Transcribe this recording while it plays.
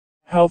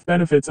Health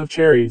benefits of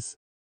cherries.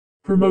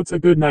 Promotes a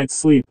good night's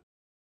sleep.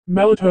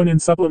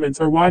 Melatonin supplements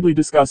are widely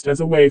discussed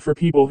as a way for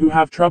people who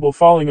have trouble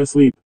falling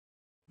asleep.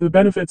 The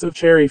benefits of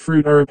cherry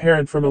fruit are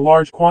apparent from a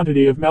large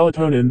quantity of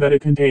melatonin that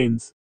it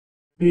contains.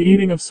 The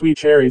eating of sweet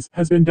cherries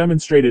has been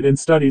demonstrated in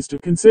studies to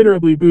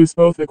considerably boost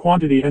both the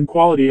quantity and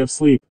quality of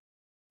sleep.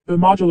 The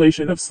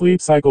modulation of sleep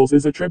cycles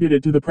is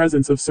attributed to the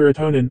presence of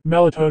serotonin,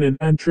 melatonin,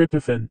 and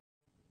tryptophan.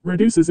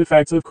 Reduces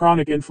effects of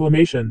chronic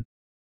inflammation.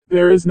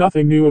 There is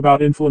nothing new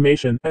about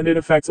inflammation, and it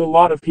affects a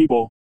lot of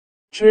people.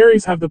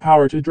 Cherries have the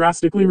power to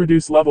drastically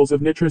reduce levels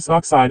of nitrous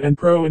oxide and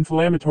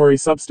pro-inflammatory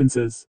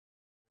substances.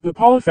 The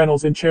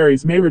polyphenols in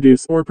cherries may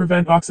reduce or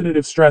prevent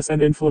oxidative stress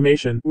and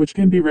inflammation, which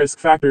can be risk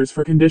factors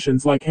for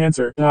conditions like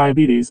cancer,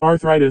 diabetes,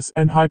 arthritis,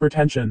 and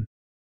hypertension.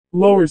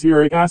 Lowers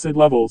uric acid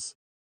levels.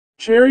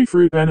 Cherry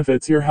fruit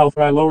benefits your health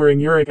by lowering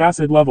uric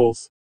acid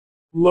levels.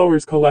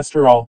 Lowers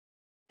cholesterol.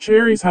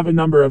 Cherries have a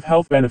number of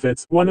health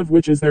benefits, one of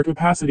which is their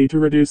capacity to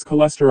reduce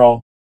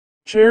cholesterol.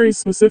 Cherries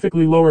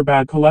specifically lower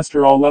bad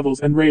cholesterol levels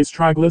and raise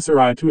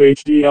triglyceride to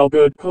HDL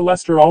good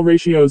cholesterol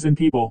ratios in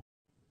people.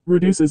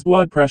 Reduces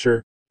blood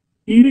pressure.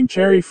 Eating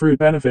cherry fruit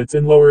benefits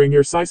in lowering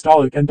your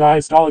systolic and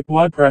diastolic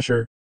blood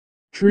pressure.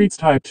 Treats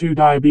type 2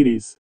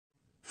 diabetes.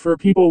 For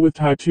people with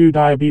type 2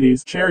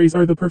 diabetes, cherries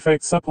are the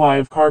perfect supply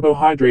of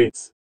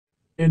carbohydrates.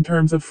 In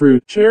terms of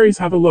fruit, cherries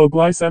have a low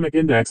glycemic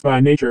index by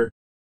nature.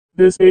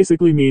 This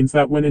basically means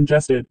that when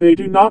ingested, they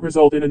do not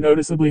result in a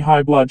noticeably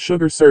high blood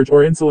sugar surge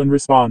or insulin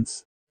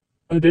response.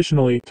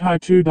 Additionally,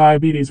 type 2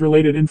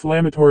 diabetes-related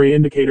inflammatory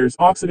indicators,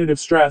 oxidative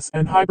stress,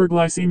 and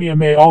hyperglycemia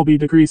may all be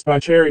decreased by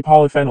cherry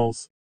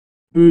polyphenols.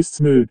 Boosts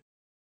mood.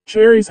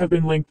 Cherries have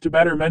been linked to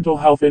better mental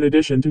health in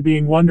addition to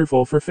being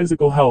wonderful for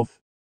physical health.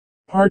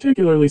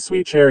 Particularly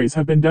sweet cherries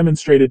have been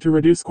demonstrated to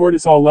reduce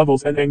cortisol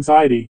levels and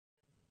anxiety.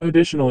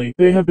 Additionally,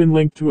 they have been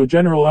linked to a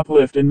general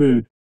uplift in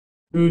mood.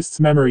 Boosts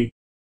memory.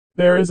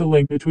 There is a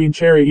link between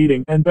cherry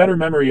eating and better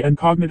memory and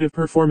cognitive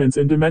performance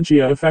in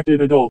dementia-affected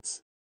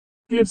adults.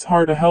 Gives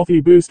heart a healthy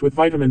boost with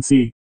vitamin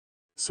C.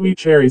 Sweet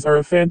cherries are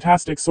a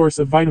fantastic source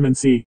of vitamin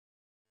C.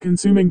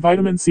 Consuming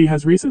vitamin C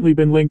has recently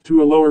been linked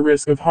to a lower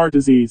risk of heart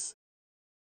disease.